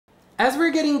As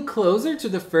we're getting closer to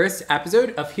the first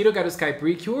episode of HIROGARU SKY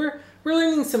PRECURE, we're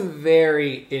learning some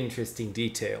very interesting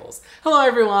details. Hello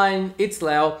everyone, it's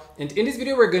Leo, and in this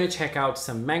video we're going to check out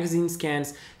some magazine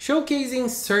scans showcasing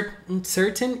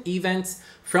certain events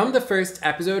from the first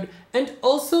episode and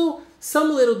also some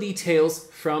little details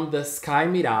from the Sky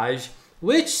Mirage,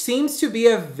 which seems to be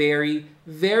a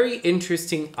very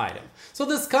interesting item. So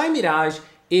the Sky Mirage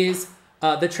is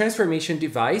the transformation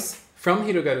device from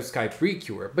HIROGARU SKY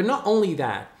PRECURE, but not only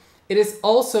that, it is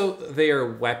also their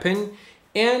weapon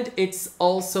and it's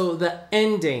also the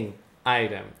ending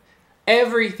item.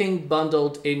 Everything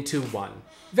bundled into one.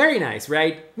 Very nice,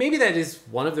 right? Maybe that is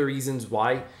one of the reasons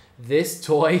why this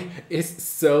toy is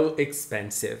so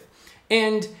expensive.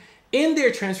 And in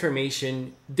their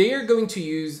transformation, they are going to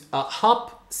use a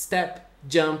hop, step,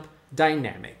 jump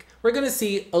dynamic. We're going to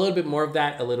see a little bit more of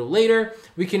that a little later.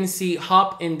 We can see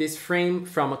hop in this frame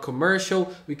from a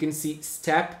commercial. We can see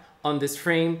step on this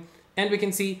frame, and we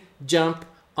can see jump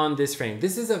on this frame.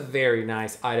 This is a very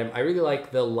nice item. I really like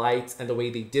the lights and the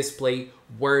way they display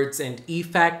words and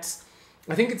effects.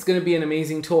 I think it's going to be an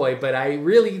amazing toy, but I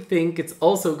really think it's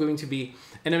also going to be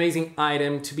an amazing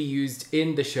item to be used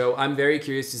in the show. I'm very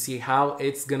curious to see how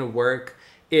it's going to work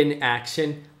in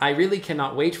action. I really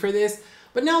cannot wait for this.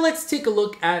 But now let's take a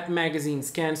look at magazine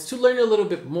scans to learn a little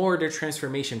bit more their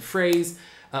transformation phrase,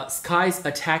 Sky's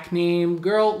attack name,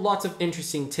 girl, lots of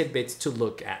interesting tidbits to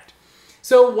look at.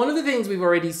 So one of the things we've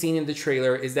already seen in the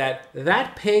trailer is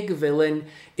that pig villain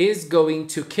is going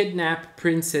to kidnap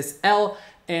Princess L,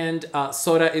 and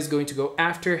Sora is going to go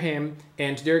after him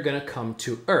and they're gonna come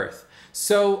to Earth.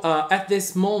 So at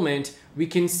this moment, we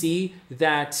can see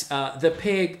that the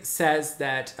pig says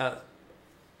that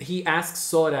he asks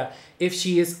Sora if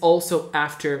she is also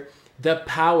after the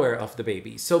power of the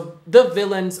baby. So the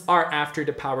villains are after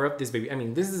the power of this baby. I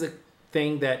mean, this is a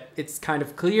thing that it's kind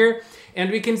of clear.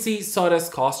 And we can see Sora's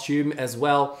costume as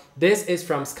well. This is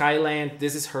from Skyland.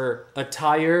 This is her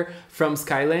attire from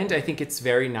Skyland. I think it's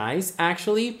very nice,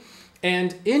 actually.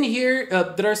 And in here,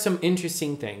 there are some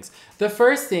interesting things. The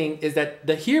first thing is that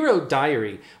the hero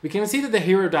diary, we can see that the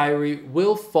hero diary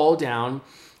will fall down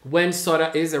when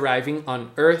Sora is arriving on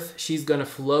Earth. She's gonna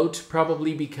float,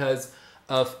 probably because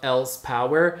of L's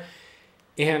power,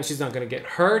 and she's not gonna get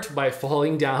hurt by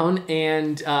falling down.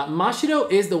 And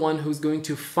Mashiro is the one who's going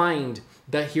to find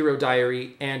the hero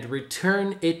diary and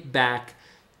return it back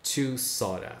to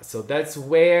Sora. So that's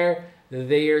where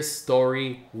their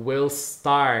story will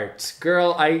start.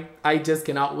 Girl, I just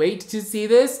cannot wait to see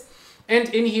this. And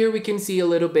in here we can see a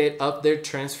little bit of their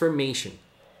transformation.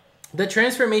 The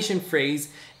transformation phrase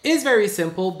is very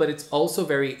simple, but it's also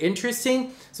very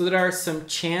interesting. So there are some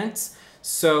chants.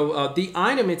 So the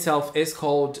item itself is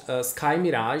called Sky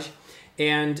Mirage.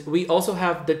 And we also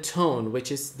have the tone,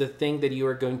 which is the thing that you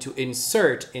are going to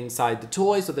insert inside the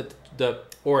toy, so that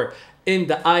or in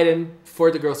the item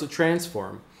for the girls to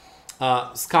transform.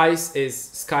 Sky's is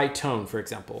Sky Tone, for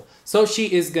example. So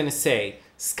she is gonna say,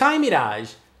 Sky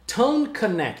Mirage, Tone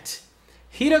Connect,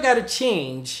 Hirogaru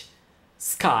Change,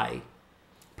 Sky.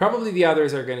 Probably the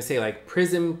others are going to say like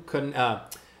Prism, Hirogaru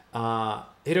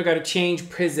Change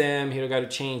Prism, Hirogaru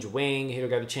Change Wing,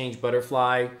 Hirogaru Change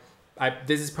Butterfly.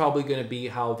 This is probably going to be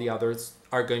how the others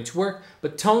are going to work.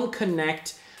 But Tone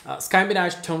Connect, Sky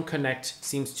Mirage Tone Connect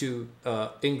seems to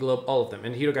englobe all of them.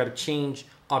 And Hirogaru Change,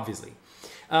 obviously.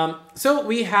 So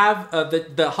we have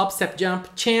the hop, step,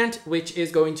 jump chant, which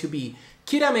is going to be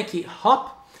Kirameki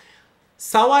Hop,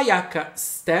 Sawayaka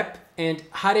Step, and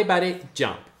Harebare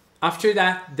Jump. After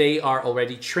that, they are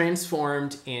already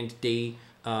transformed and they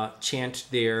chant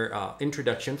their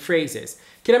introduction phrases.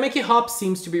 Kirameki Hop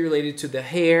seems to be related to the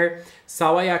hair.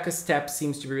 Sawayaka Step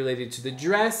seems to be related to the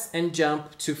dress. And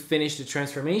Jump to finish the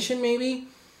transformation, maybe.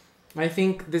 I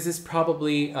think this is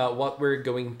probably what we're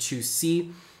going to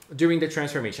see during the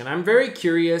transformation. I'm very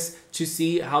curious to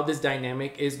see how this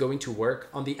dynamic is going to work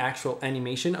on the actual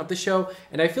animation of the show.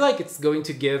 And I feel like it's going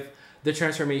to give the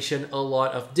transformation a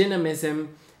lot of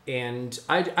dynamism. And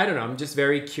I don't know, I'm just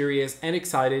very curious and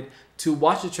excited to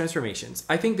watch the transformations.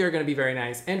 I think they're going to be very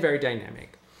nice and very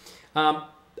dynamic. And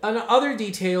other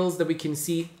details that we can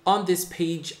see on this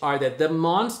page are that the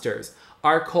monsters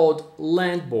are called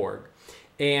Landborg,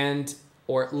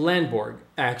 or Landborg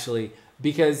actually,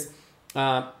 because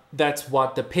that's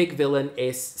what the pig villain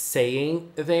is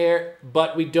saying there,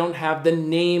 but we don't have the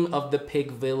name of the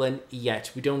pig villain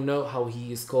yet. We don't know how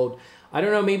he is called. I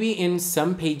don't know, maybe in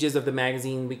some pages of the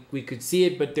magazine we could see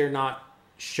it, but they're not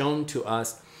shown to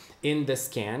us in the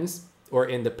scans or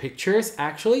in the pictures,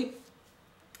 actually.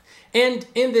 And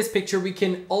in this picture, we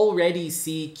can already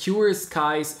see Cure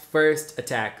Sky's first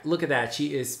attack. Look at that,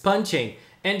 she is punching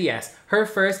And yes, her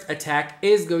first attack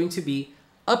is going to be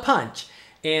a punch.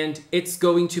 And it's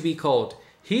going to be called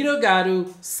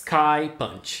HIROGARU Sky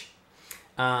Punch.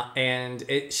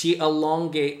 She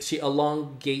elongates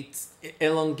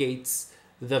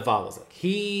the vowels. Like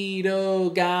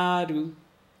HIROGARU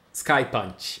Sky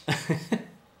Punch.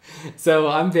 So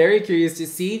I'm very curious to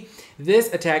see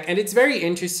this attack. And it's very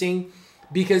interesting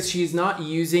because she's not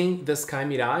using the Sky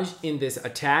Mirage in this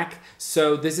attack.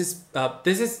 So this is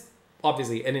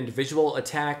obviously an individual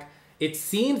attack. It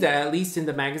seems that at least in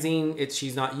the magazine,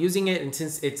 she's not using it. And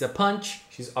since it's a punch,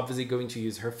 she's obviously going to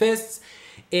use her fists.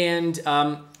 And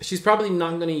she's probably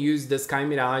not going to use the Sky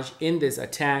Mirage in this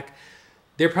attack.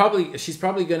 She's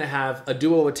probably going to have a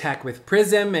duo attack with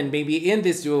Prism, and maybe in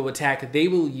this duo attack, they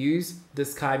will use the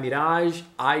Sky Mirage.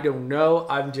 I don't know.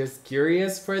 I'm just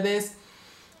curious for this.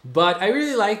 But I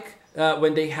really like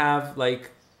when they have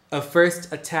like a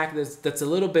first attack that's a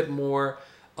little bit more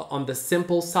on the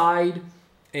simple side.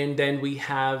 And then we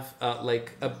have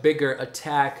like a bigger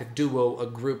attack, a duo, a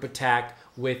group attack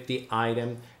with the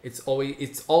item. It's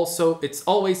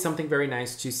always something very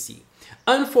nice to see.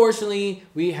 Unfortunately,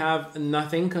 we have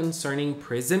nothing concerning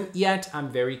Prism yet. I'm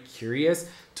very curious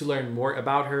to learn more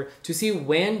about her, to see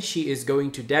when she is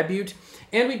going to debut.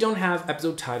 And we don't have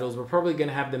episode titles. We're probably going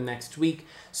to have them next week.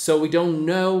 So we don't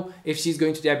know if she's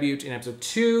going to debut in episode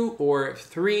 2 or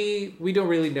 3. We don't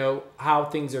really know how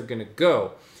things are going to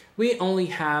go. We only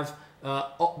have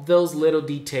those little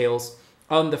details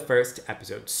on the first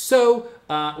episode. So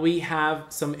we have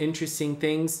some interesting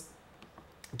things.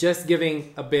 Just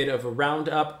giving a bit of a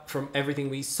roundup from everything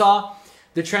we saw.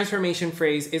 The transformation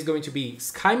phrase is going to be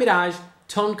Sky Mirage,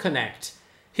 Tone Connect.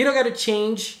 HIROGARU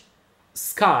change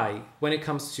Sky when it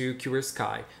comes to Pure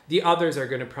Sky. The others are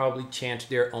going to probably chant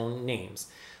their own names.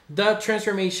 The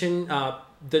transformation,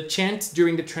 the chants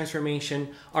during the transformation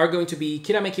are going to be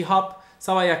Kirameki Hop,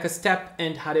 Sawayaka Step,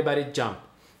 and Harebare Jump.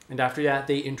 And after that,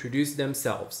 they introduce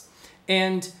themselves.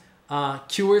 And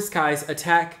Pure Sky's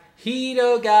attack,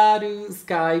 HIROGARU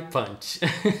Sky Punch.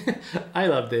 I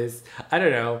love this. I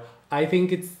don't know. I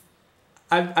think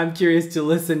I'm curious to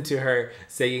listen to her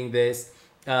saying this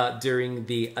during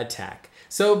the attack.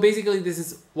 So basically, this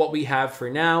is what we have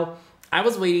for now. I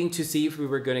was waiting to see if we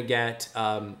were going to get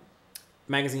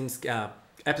magazine's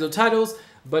episode titles,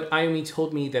 but Ayumi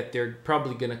told me that they're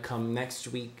probably going to come next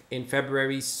week in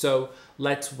February. So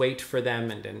let's wait for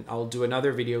them, and then I'll do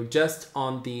another video just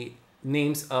on the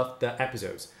names of the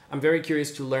episodes. I'm very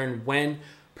curious to learn when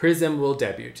Prism will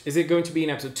debut. Is it going to be in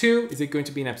episode 2? Is it going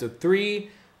to be in episode 3?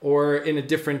 Or in a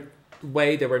different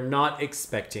way that we're not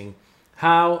expecting?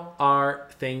 How are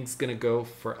things gonna go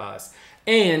for us?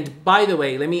 And by the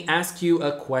way, let me ask you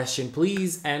a question.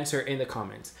 Please answer in the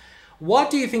comments. What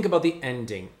do you think about the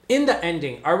ending? In the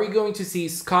ending, are we going to see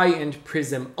Sky and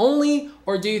Prism only?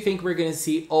 Or do you think we're gonna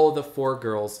see all the 4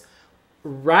 girls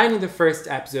right in the first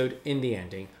episode in the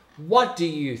ending? What do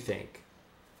you think?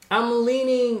 I'm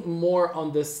leaning more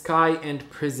on the Sky and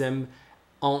Prism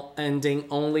ending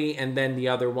only, and then the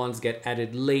other ones get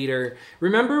added later.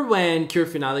 Remember when Cure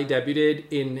Finale debuted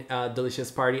in Delicious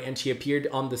Party and she appeared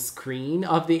on the screen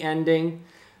of the ending?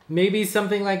 Maybe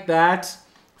something like that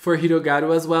for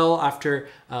HIROGARU as well after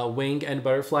Wing and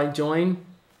Butterfly join?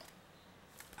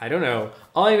 I don't know.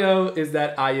 All I know is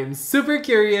that I am super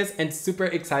curious and super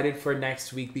excited for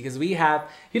next week because we have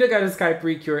HIROGARU SKY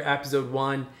PRECURE episode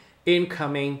 1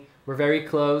 incoming. We're very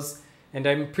close, and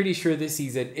I'm pretty sure this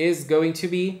season is going to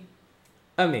be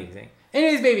amazing.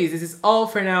 Anyways, babies, this is all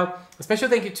for now. A special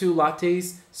thank you to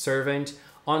Latte's servant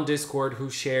on Discord who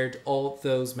shared all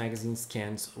those magazine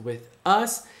scans with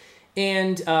us.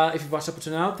 And if you've watched up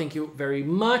until now, thank you very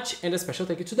much. And a special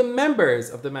thank you to the members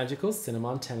of the Magical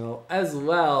Cinnamon channel as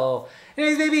well.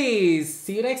 Anyways, babies,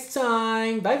 see you next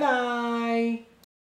time. Bye-bye.